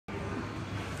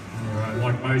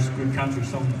like most good country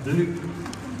songs do.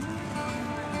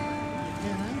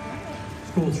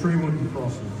 It's called Three Wooden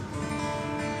Crosses.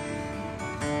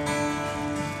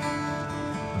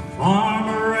 A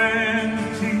farmer and a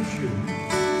teacher,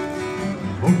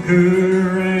 a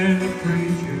hooker and a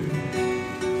preacher,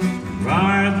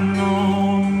 riding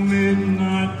on a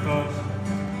midnight bus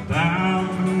bound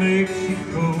to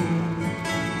Mexico.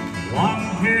 One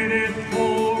headed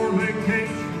for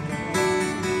vacation,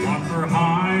 one for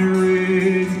higher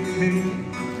education.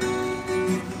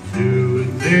 Two of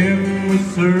them were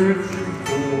searching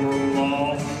for a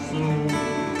lost soul,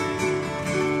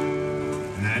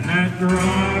 and that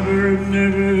driver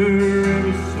never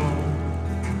ever saw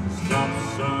the stop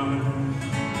sign.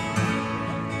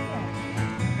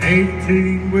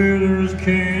 18-wheelers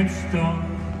can't stop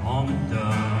on a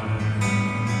dime.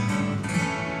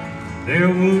 There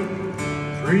were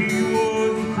 3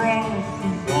 wooden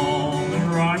crosses on the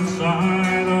right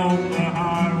side of the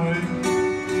highway.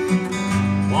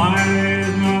 Why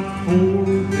there's not 4 of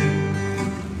them,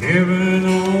 heaven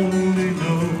only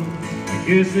knows. I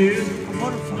guess it's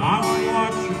not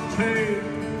what you take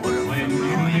when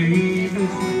you leave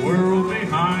this world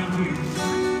behind you.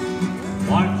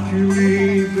 What you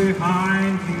leave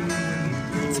behind you.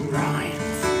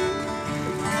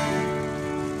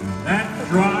 That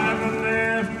driver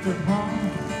left at home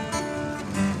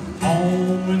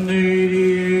in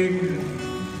 80 acres,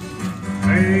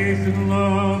 faith and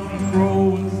love and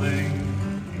growing things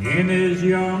in his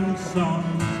young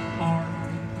son's heart.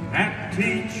 That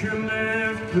teacher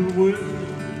left her wisdom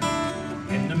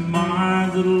in the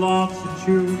minds of lots of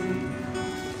children.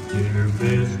 Did her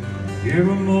best to give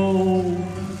them all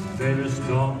better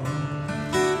start.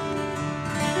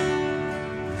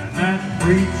 And that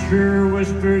preacher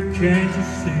whispered, can't you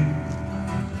see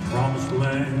the promised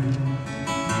land?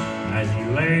 As he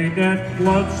laid that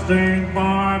blood-stained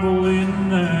Bible in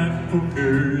that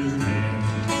hooker's hand.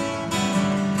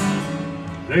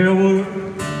 There were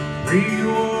 3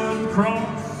 wooden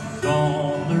crosses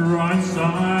on the right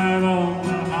side of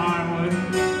the highway.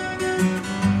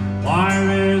 Why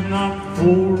there's not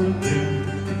 4 of them,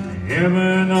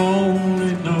 heaven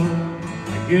only knows.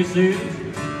 I guess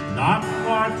it's not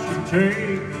what you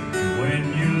take when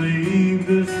you leave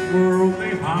this world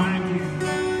behind you.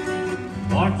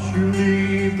 What you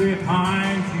leave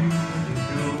behind you to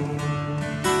go.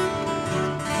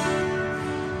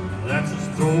 That's a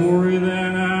story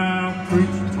that our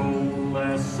preacher told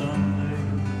last Sunday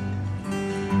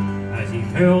as he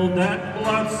held that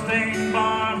blood-stained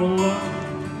Bible up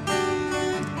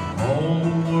for all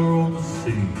the world to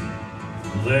see.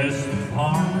 Bless the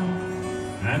farmer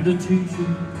and the teacher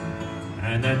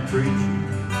and that preacher.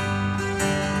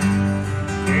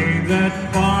 Gave that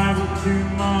Bible to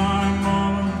my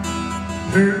mama,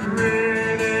 who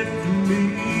read it to me.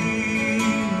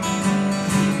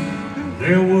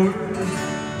 There were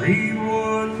 3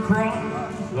 wooden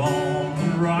crosses on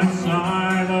the right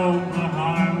side of the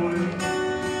highway.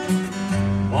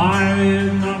 Why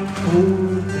there's not 4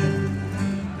 of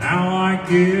them? Now I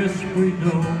guess we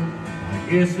know. I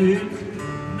guess it's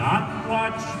not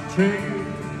what you take